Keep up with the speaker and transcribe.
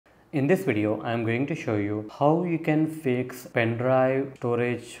In this video, I am going to show you how you can fix pen drive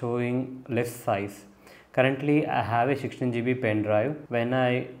storage showing less size. Currently, I have a 16 GB pen drive. When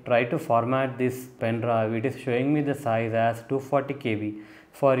I try to format this pen drive, it is showing me the size as 240 KB.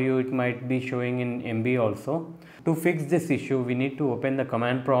 For you, it might be showing in MB also. To fix this issue, we need to open the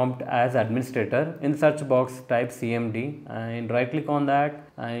command prompt as administrator. In search box, type CMD and right click on that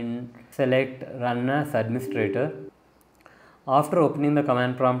and select run as administrator. After opening the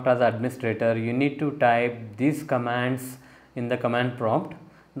command prompt as administrator, you need to type these commands in the command prompt.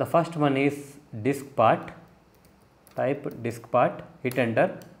 The first one is disk part. Type disk part, hit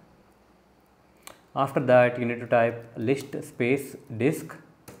enter. After that, you need to type list space disk,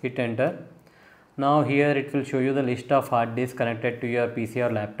 hit enter. Now here it will show you the list of hard disks connected to your PC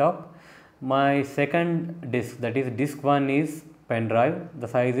or laptop. My second disk, that is disk 1, is pen drive. The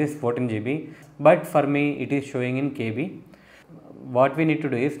size is 14 GB, but for me it is showing in KB. What we need to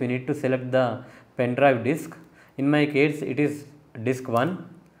do is we need to select the pen drive disk. In my case it is disk 1.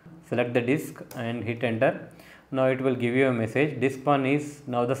 Select the disk and hit enter. Now it will give you a message. Disk 1 is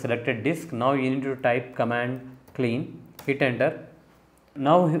now the selected disk. Now you need to type command clean, hit enter.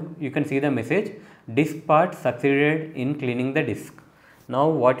 Now you can see the message, disk part succeeded in cleaning the disk. Now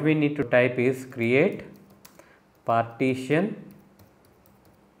what we need to type is create partition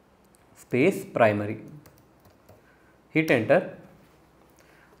space primary, hit enter.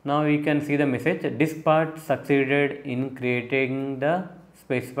 Now you can see the message, disk part succeeded in creating the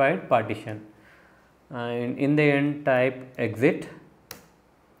specified partition, and in the end type exit.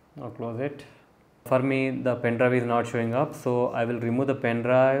 Now close it. For me the pen drive is not showing up, so I will remove the pen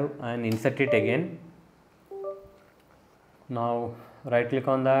drive and insert it again. Now right click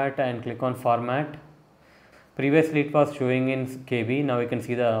on that and click on format. Previously it was showing in KB, now you can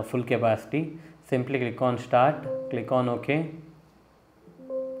see the full capacity. Simply click on start, click on OK.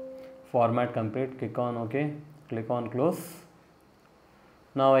 Format complete, click on OK, click on close.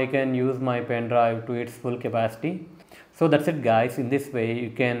 Now I can use my pen drive to its full capacity. So that's it guys. In this way you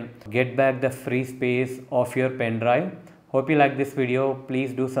can get back the free space of your pen drive. Hope you like this video.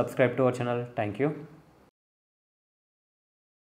 Please do subscribe to our channel. Thank you.